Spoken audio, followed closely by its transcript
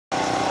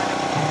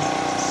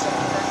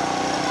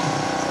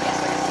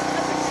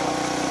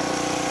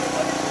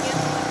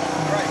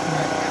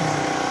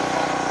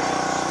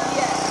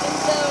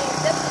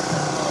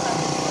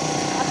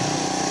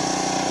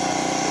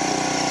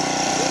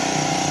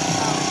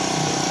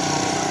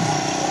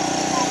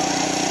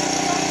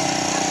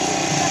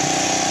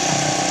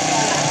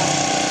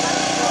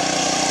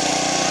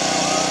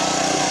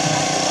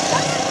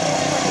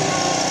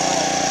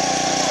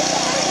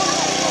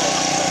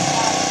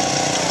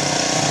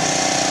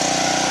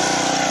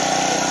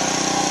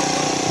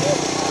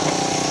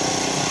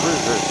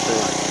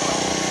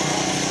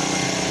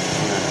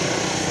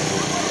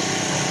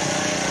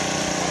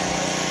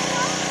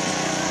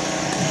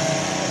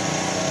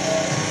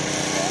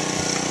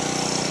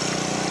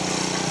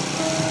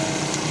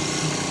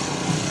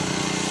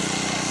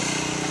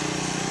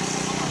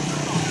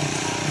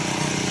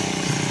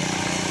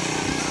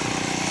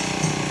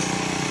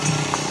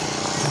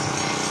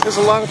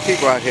There's a lot of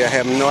people out here. I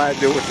have no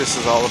idea what this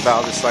is all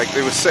about. It's like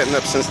they were setting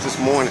up since this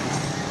morning.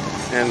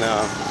 And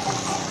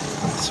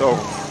so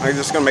I'm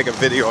just going to make a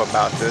video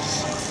about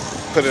this.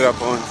 Put it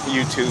up on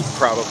YouTube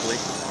probably.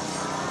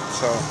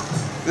 So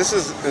this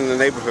is in the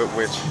neighborhood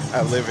which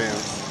I live in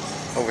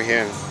over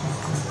here in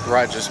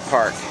Rogers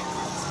Park.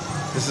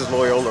 This is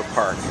Loyola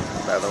Park,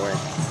 by the way.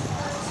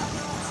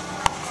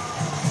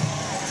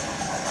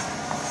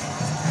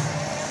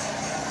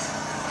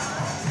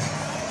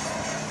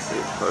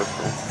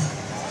 Purple.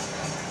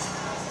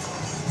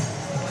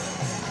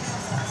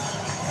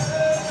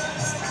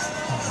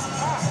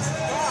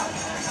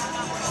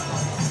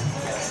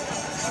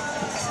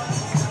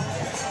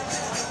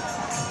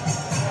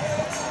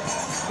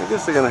 I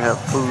guess they're gonna have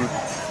food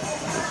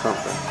or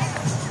something.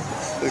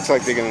 Looks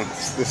like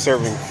they're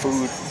serving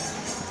food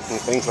and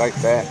things like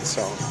that.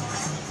 So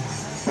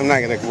I'm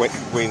not gonna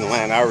wait in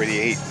line. I already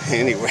ate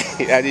anyway.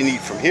 I didn't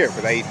eat from here,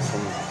 but I ate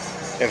from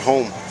at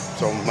home,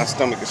 so my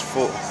stomach is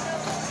full.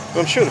 But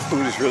I'm sure the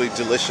food is really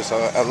delicious.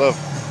 I love,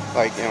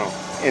 like, you know,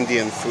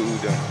 Indian food.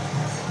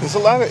 There's a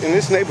lot of, in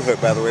this neighborhood,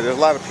 by the way, there's a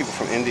lot of people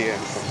from India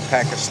and from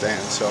Pakistan.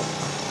 So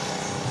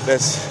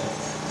it's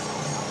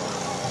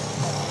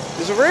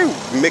a very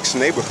mixed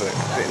neighborhood.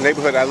 The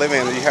neighborhood I live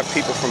in, you have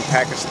people from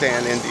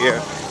Pakistan,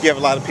 India. You have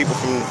a lot of people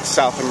from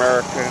South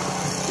America.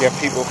 You have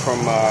people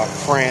from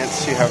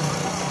France. You have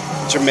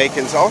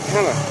Jamaicans. All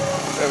kind of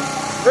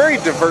very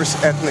diverse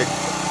ethnic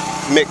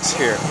mix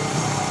here.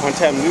 One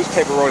time the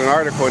newspaper wrote an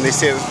article and they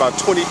said there's about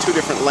 22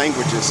 different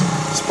languages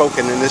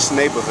spoken in this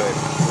neighborhood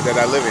that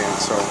I live in.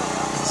 So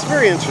it's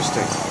very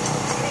interesting.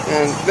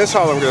 And that's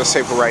all I'm going to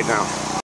say for right now.